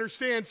want you to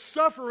understand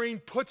suffering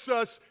puts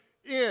us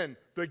in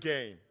the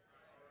game.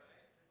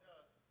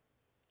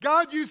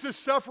 God uses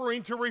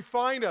suffering to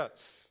refine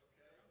us.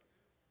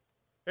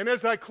 And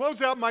as I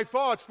close out my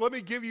thoughts, let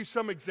me give you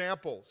some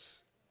examples.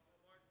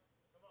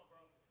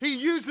 He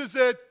uses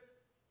it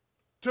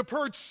to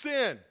purge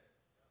sin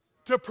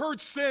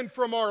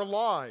from our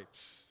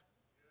lives.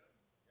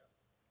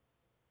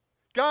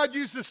 God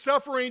uses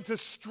suffering to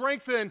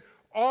strengthen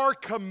our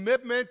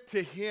commitment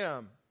to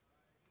Him.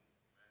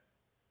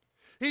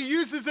 He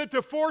uses it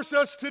to force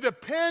us to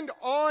depend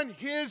on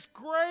His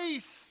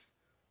grace,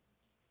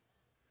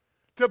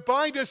 to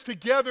bind us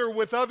together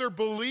with other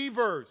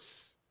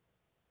believers,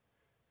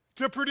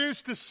 to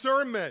produce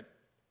discernment,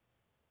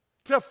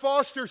 to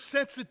foster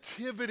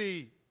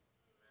sensitivity,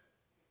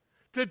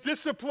 to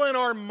discipline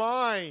our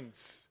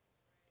minds,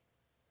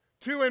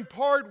 to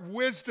impart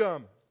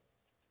wisdom,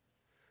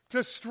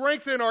 to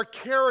strengthen our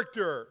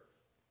character,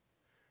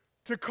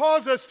 to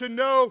cause us to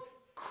know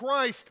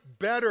Christ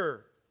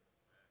better,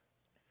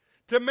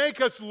 to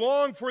make us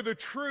long for the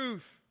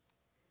truth,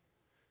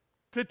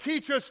 to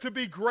teach us to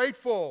be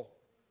grateful,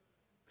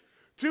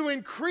 to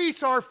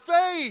increase our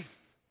faith,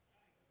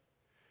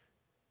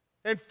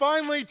 and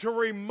finally to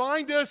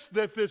remind us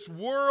that this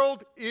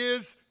world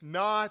is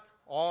not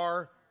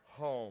our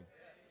home.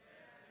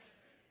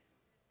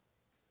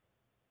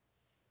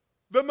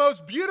 The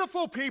most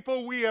beautiful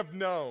people we have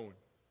known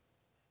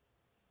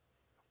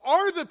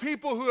are the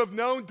people who have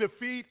known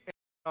defeat and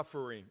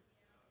suffering.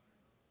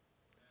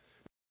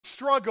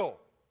 Struggle.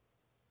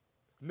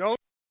 Known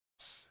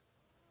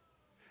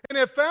and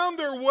have found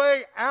their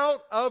way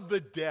out of the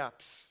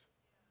depths.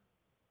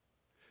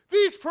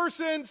 These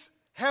persons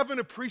have an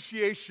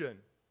appreciation,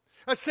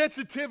 a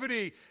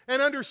sensitivity,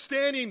 an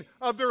understanding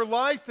of their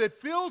life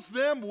that fills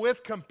them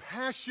with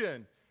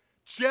compassion,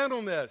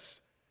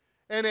 gentleness,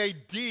 and a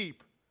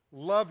deep,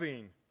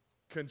 loving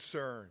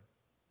concern.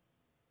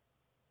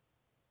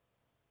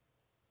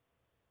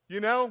 You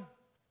know,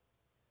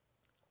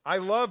 I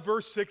love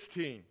verse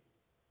 16.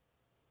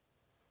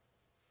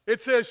 It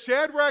says,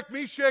 Shadrach,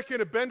 Meshach,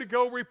 and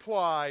Abednego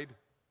replied,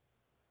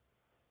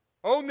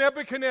 O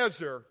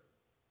Nebuchadnezzar,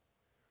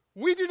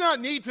 we do not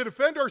need to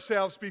defend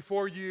ourselves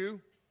before you,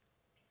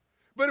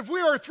 but if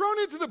we are thrown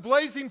into the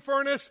blazing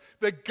furnace,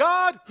 the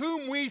God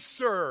whom we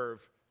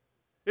serve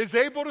is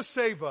able to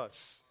save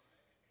us.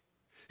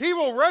 He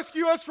will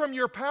rescue us from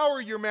your power,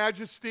 your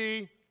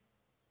majesty.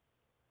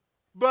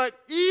 But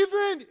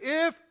even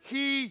if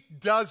he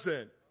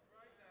doesn't,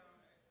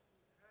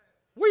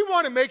 we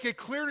want to make it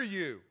clear to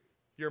you,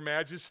 your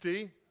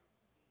majesty,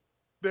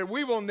 that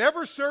we will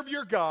never serve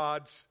your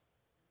gods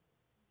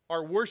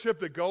or worship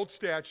the gold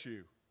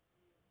statue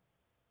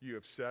you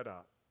have set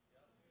up.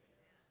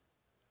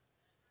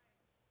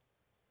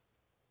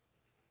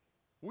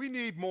 We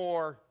need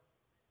more,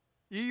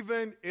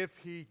 even if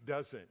he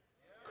doesn't,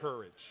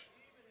 courage.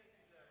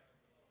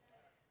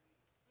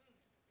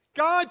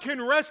 God can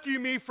rescue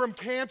me from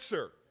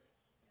cancer.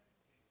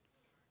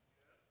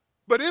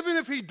 But even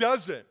if he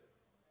doesn't,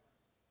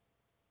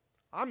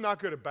 I'm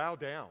not going to bow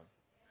down.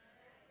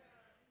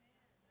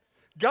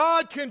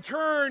 God can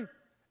turn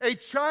a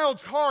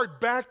child's heart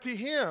back to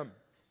him.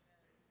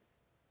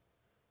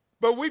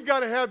 But we've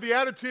got to have the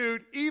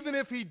attitude, even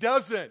if he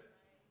doesn't,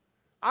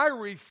 I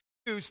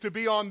refuse to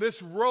be on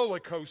this roller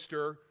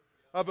coaster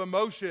of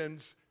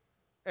emotions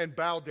and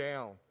bow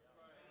down.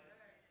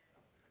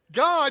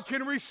 God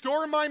can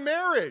restore my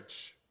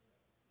marriage.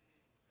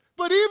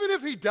 But even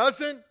if he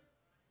doesn't,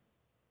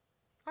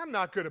 I'm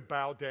not going to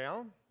bow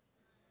down.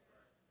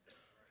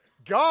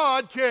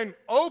 God can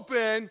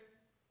open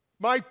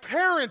my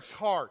parents'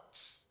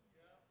 hearts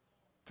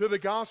to the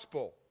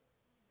gospel.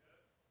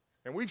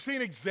 And we've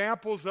seen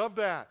examples of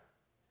that.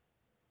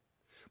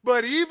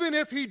 But even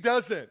if he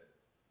doesn't,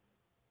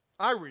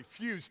 I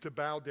refuse to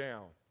bow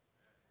down.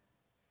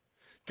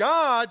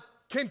 God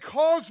can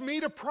cause me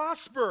to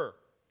prosper.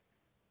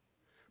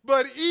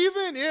 But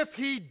even if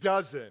he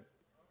doesn't,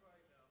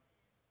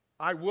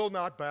 I will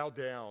not bow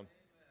down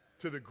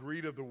to the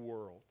greed of the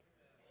world.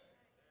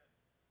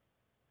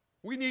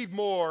 We need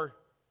more,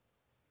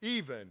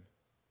 even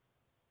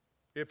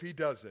if he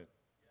doesn't,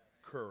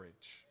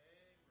 courage.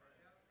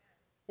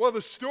 Well,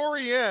 the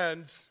story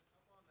ends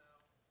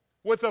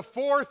with a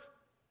fourth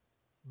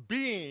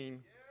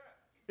being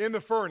in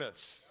the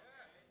furnace.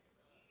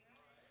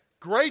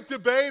 Great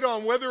debate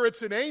on whether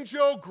it's an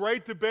angel,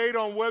 great debate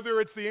on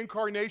whether it's the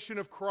incarnation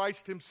of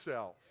Christ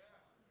himself.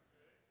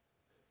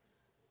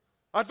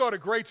 I thought a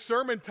great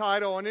sermon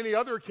title on any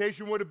other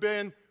occasion would have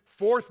been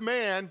Fourth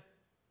Man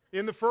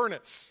in the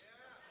Furnace.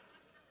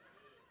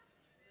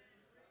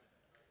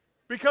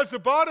 Because the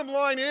bottom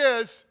line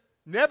is,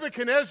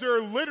 Nebuchadnezzar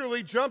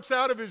literally jumps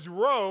out of his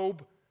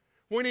robe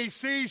when he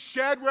sees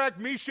Shadrach,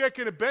 Meshach,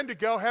 and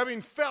Abednego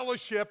having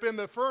fellowship in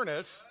the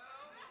furnace.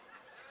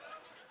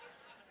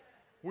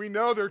 We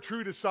know they're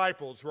true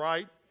disciples,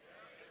 right?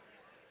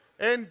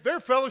 And they're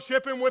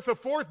fellowshipping with a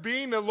fourth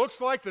being that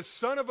looks like the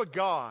Son of a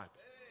God.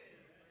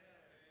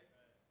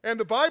 And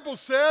the Bible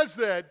says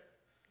that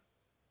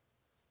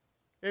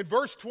in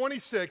verse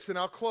 26, and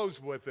I'll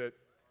close with it,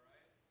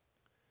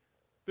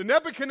 the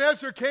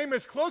Nebuchadnezzar came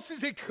as close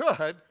as he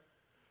could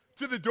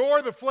to the door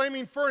of the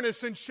flaming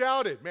furnace and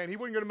shouted. Man, he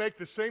wasn't going to make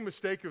the same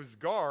mistake of his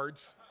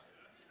guards.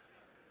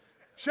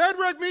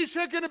 Shadrach,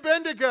 Meshach, and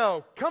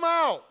Abednego, come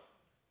out.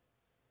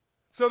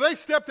 So they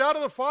stepped out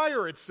of the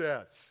fire, it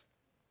says.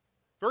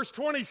 Verse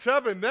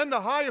 27, then the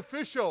high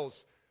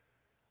officials,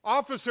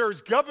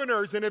 officers,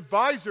 governors, and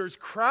advisors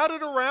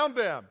crowded around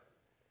them.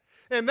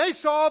 And they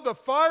saw the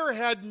fire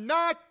had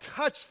not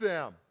touched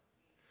them.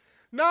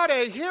 Not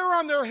a hair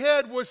on their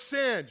head was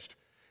singed,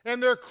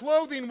 and their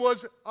clothing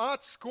was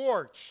not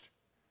scorched.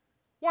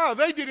 Wow,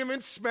 they didn't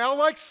even smell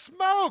like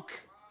smoke.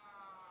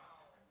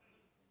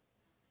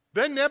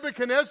 Then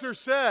Nebuchadnezzar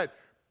said,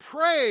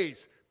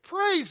 Praise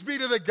be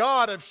to the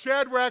God of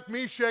Shadrach,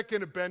 Meshach,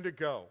 and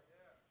Abednego.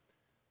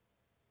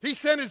 He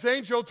sent his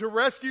angel to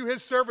rescue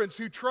his servants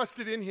who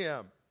trusted in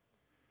him.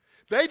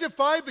 They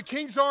defied the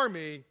king's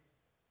army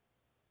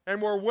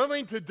and were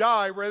willing to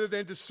die rather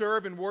than to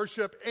serve and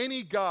worship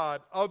any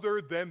god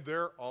other than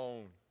their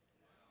own.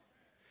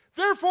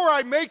 Therefore,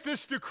 I make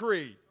this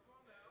decree.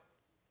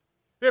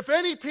 If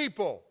any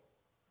people,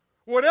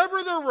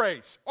 whatever their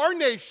race, or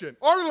nation,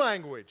 or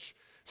language,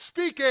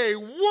 speak a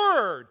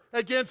word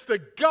against the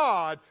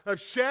God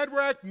of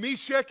Shadrach,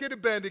 Meshach, and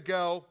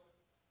Abednego,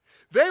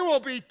 they will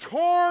be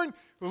torn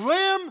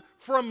limb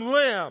from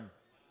limb.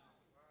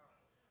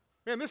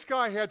 Man, this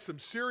guy had some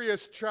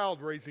serious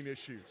child-raising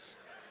issues.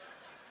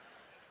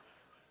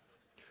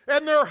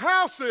 And their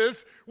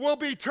houses will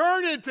be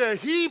turned into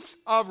heaps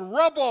of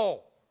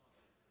rubble.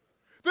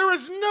 There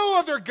is no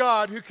other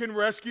God who can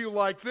rescue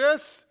like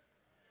this.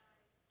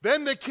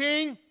 Then the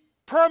king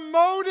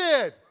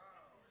promoted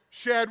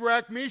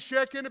Shadrach,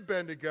 Meshach, and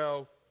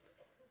Abednego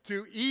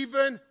to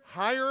even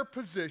higher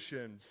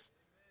positions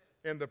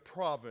in the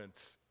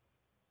province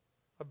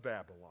of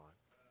Babylon.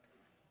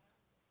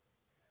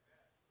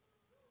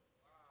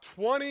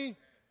 20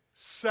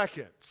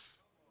 seconds.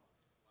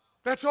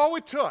 That's all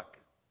it took.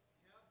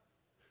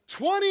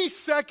 20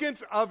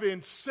 seconds of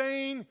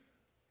insane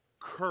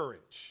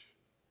courage.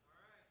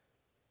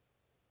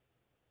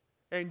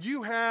 And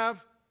you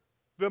have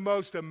the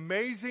most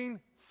amazing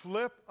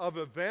flip of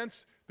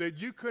events that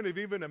you couldn't have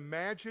even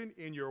imagined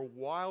in your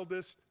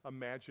wildest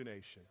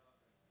imagination.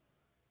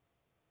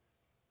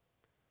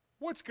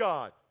 What's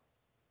God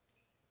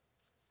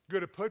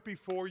going to put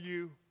before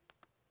you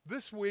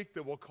this week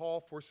that will call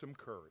for some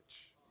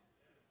courage?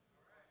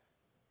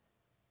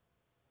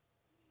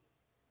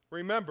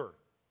 Remember,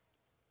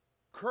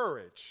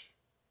 courage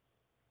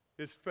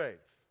is faith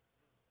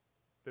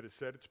that has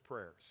said its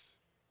prayers.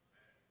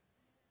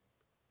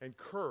 And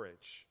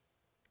courage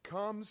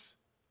comes,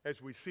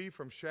 as we see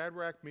from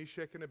Shadrach,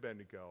 Meshach, and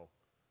Abednego,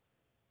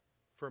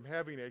 from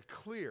having a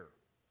clear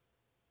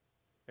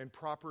and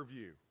proper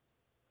view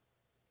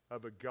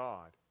of a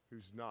God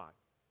who's not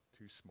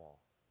too small.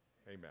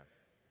 Amen.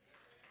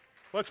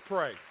 Let's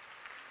pray.